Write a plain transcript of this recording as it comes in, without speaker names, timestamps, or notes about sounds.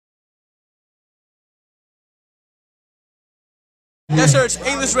Yes, sir, it's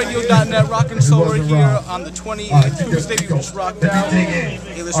A-listradio.net, rockin' solar here on the 28th Tuesday. We just rocked out.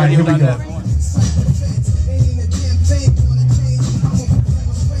 A-listradio.net.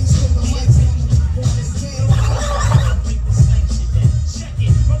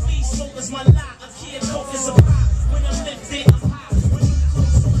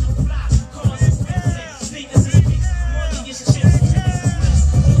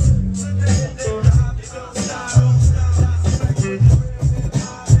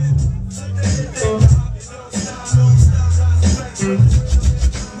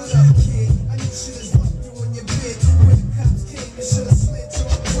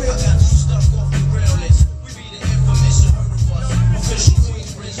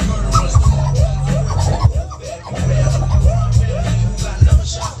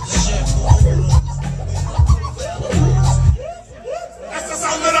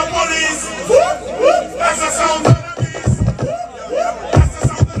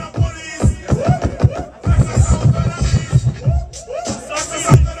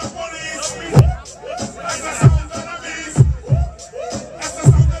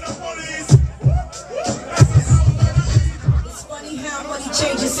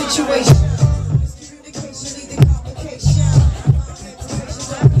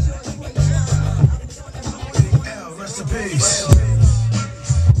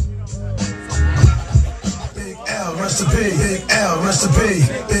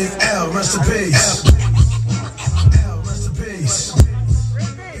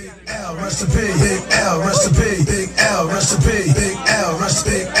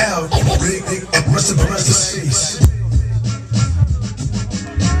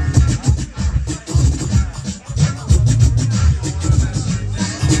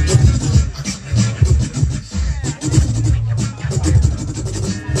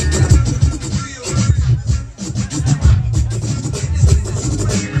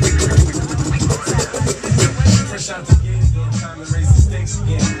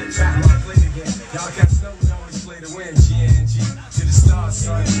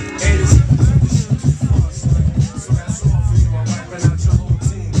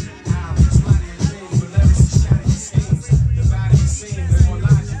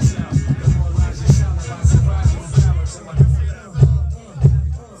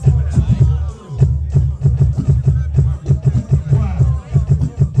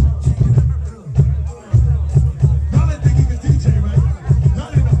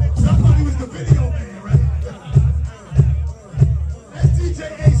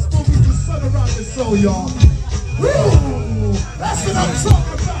 Y'all. Woo! That's what I'm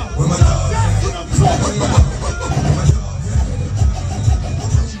talking about. That's what I'm talking about.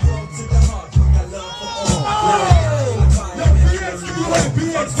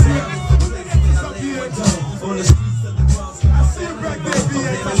 I see it back there,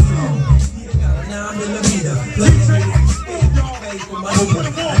 BX. Now I'm in the meter.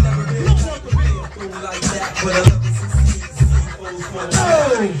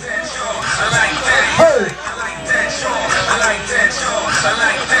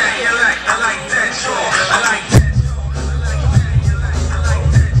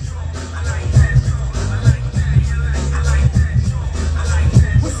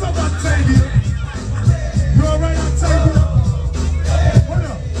 What's up, Octavia? You alright, Octavia? What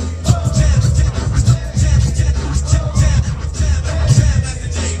up?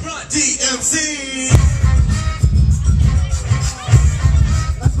 DMC.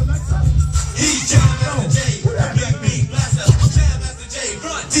 That's Alexa. He's Jam Master J. Big Beat Blaster. Jam Master J.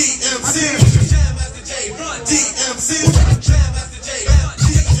 Run DMC. Jam Master J. Run DMC. Jam Master J. Run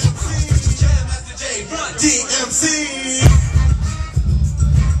DMC. Jam Master J. Run DMC.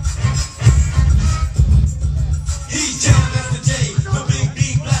 He's Jam Master J. The Big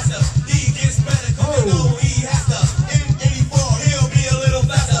Beat Blaster. He gets better 'cause you know he has to. In 84, he'll be a little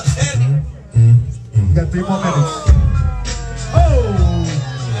faster. You got 3 more minutes. Oh!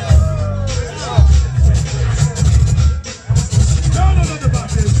 Y'all don't know about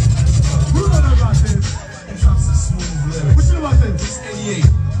this. Who don't know about this? What you know about this? 88.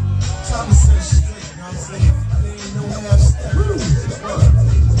 Time to set straight, you know what I'm saying? There ain't no half step.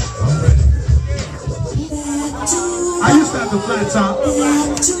 I'm ready. I used to have the flat top. I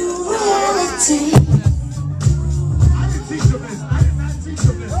didn't teach him this. I did not teach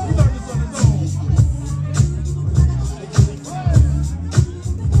him this. He learned this on his own.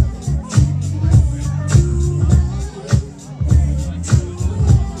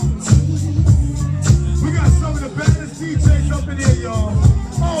 We got some of the baddest DJs up in here, y'all.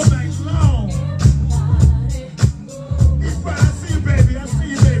 All night long. He's fine. I see you, baby. I see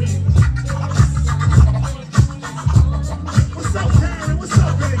you, baby. What's up, Ken?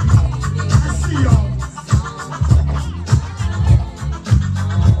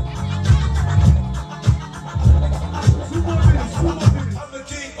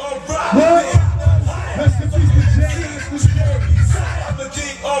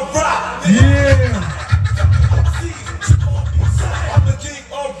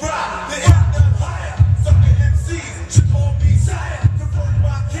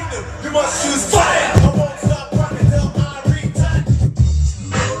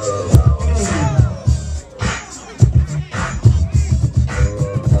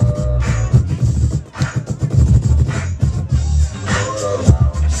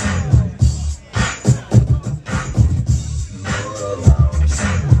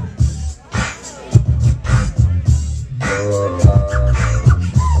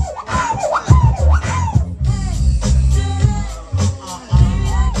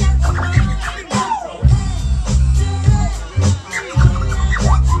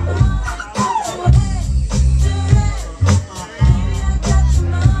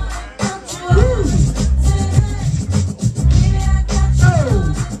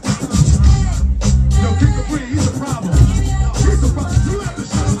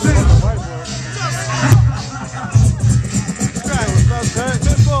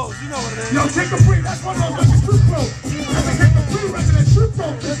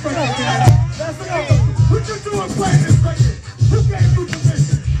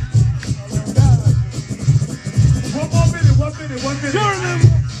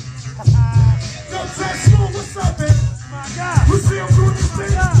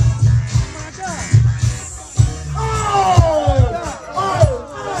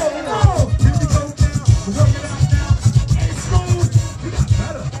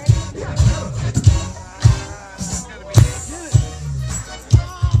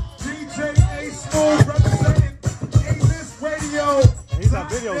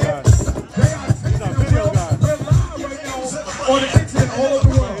 video guy. They are taking the video. We're live right now on the internet all over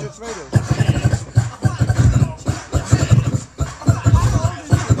the world.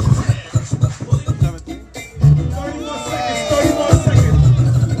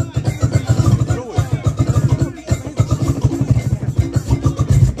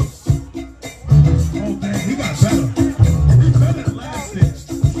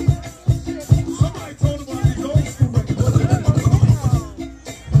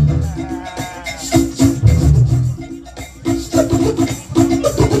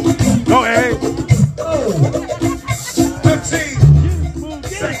 Go ahead. 15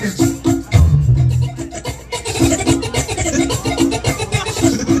 seconds.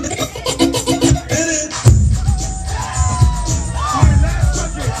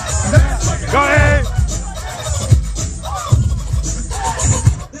 Go ahead.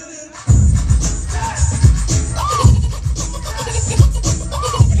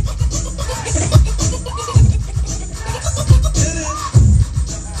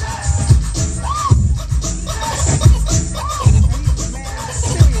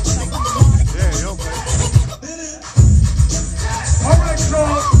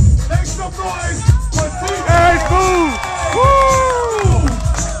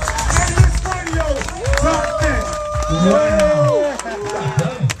 Yeah.